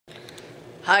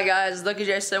Hi guys,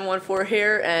 LuckyJ714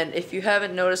 here, and if you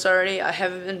haven't noticed already, I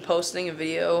haven't posted a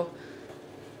video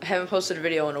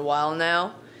in a while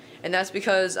now, and that's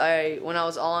because when I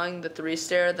was on the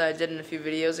 3-stair that I did in a few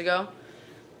videos ago,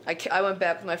 I went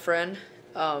back with my friend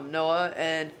Noah,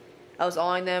 and I was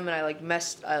on them, and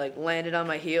I landed on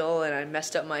my heel, and I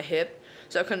messed up my hip,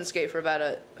 so I couldn't skate for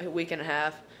about a week and a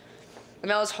half,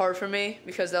 and that was hard for me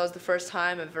because that was the first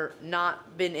time I've ever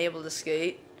not been able to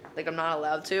skate, like I'm not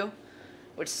allowed to,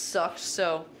 which sucks.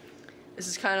 So this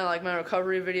is kind of like my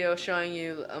recovery video showing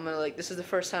you this is the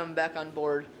first time I'm back on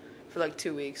board for like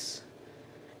 2 weeks,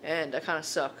 and I kind of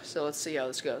suck, so let's see how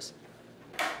this goes.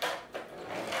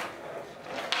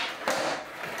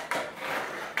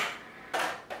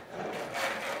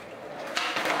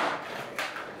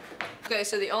 Okay,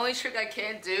 so the only trick I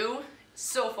can't do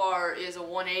so far is a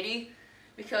 180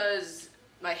 because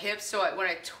my hips, so when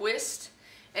I twist,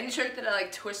 any trick that I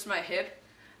twist my hip,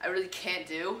 I really can't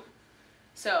do.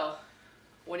 So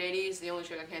 180 is the only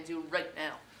trick I can't do right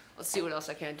now. Let's see what else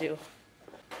I can't do.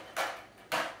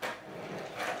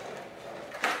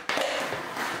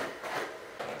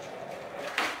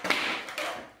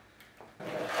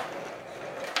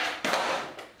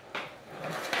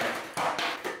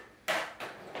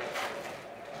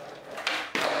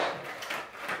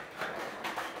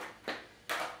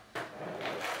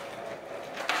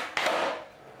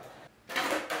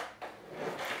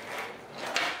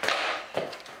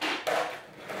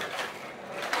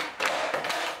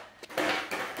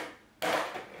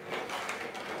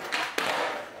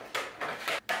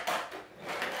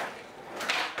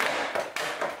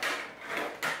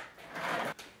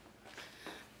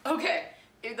 Okay,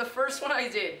 the first one I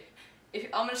did,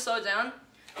 I'm gonna slow it down,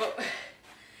 but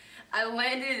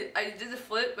I did the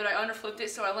flip, but I underflipped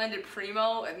it, so I landed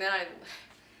primo, and then I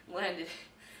landed.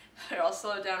 Here, I'll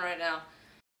slow it down right now.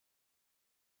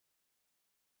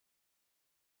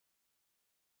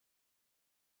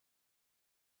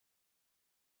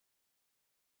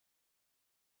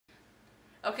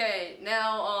 Okay,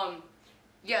 now,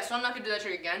 yeah, so I'm not gonna do that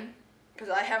trick again, because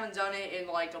I haven't done it in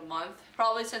like a month,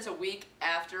 probably since a week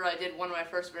after I did one of my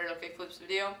first Varial Kickflips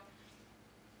video,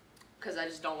 because I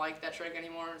just don't like that trick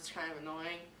anymore. It's kind of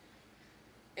annoying.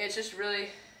 It's just really,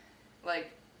 I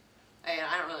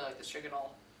don't really like this trick at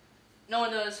all. No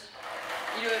one does.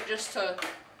 You do it just to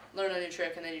learn a new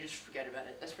trick, and then you just forget about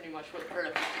it. That's pretty much what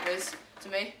Varial Kickflip is to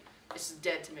me. It's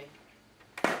dead to me.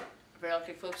 Varial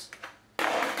Kickflips.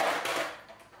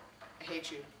 I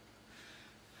hate you.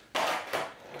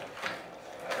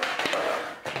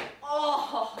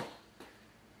 Oh!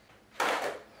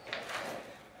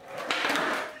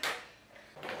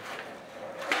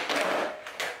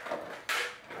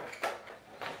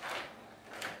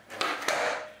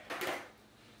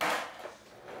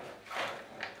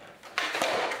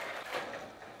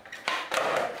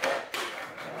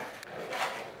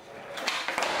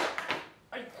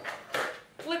 Are you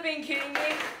flipping kidding me?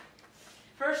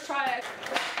 First try.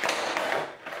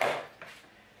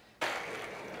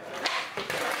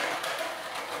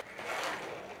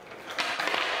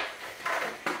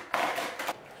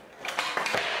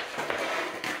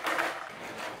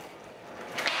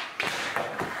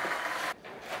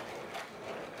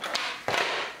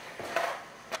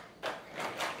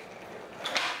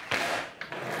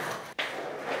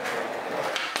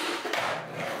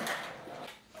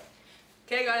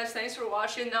 Okay guys, thanks for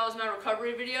watching. That was my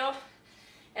recovery video.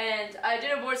 And I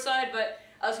did a board side, but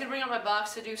I was going to bring out my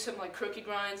box to do some crookie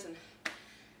grinds and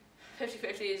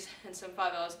 50-50s and some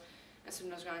 5Ls and some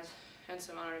nose grinds and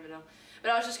some, I don't even know.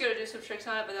 But I was just going to do some tricks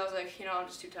on it, but I was like, I'm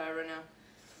just too tired right now.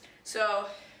 So,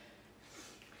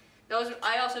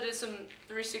 I also did some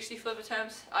 360 flip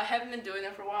attempts. I haven't been doing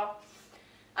them for a while.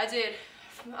 I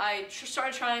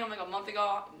started trying them a month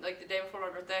ago, the day before my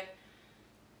birthday.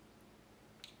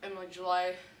 In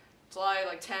July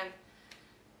 10th.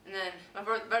 And then my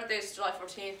birthday is July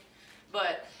 14th,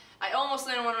 but I almost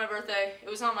landed one on my birthday. It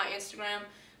was on my Instagram,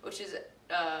 which is,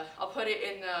 I'll put it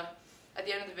in at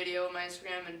the end of the video, my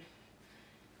Instagram and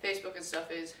Facebook and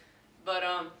stuff is. But,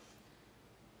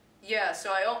 yeah,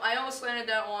 so I almost landed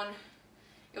that one.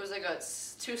 It was like a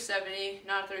 270,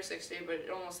 not a 360, but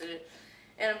it almost did it.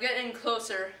 And I'm getting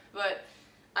closer, but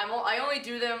I only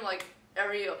do them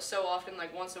every so often,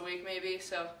 once a week maybe,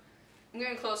 so I'm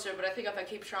getting closer, but I think if I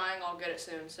keep trying, I'll get it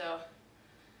soon. So,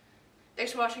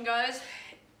 thanks for watching, guys.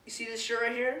 You see this shirt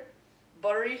right here?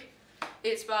 Buttery.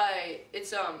 It's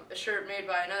a shirt made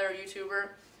by another YouTuber.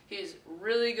 He's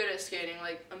really good at skating,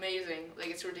 amazing.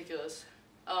 It's ridiculous.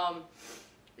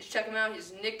 Just check him out.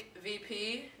 He's Nick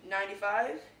VP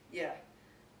 95. Yeah,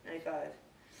 95.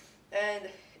 And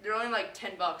they're only like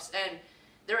 $10, and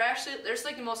There's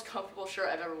like the most comfortable shirt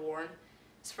I've ever worn.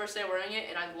 It's the first day wearing it,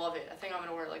 and I love it. I think I'm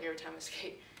gonna wear it like every time I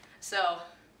skate. So,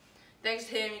 thanks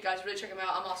to him. You guys really check him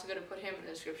out. I'm also gonna put him in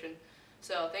the description.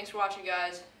 So, thanks for watching,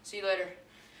 guys. See you later.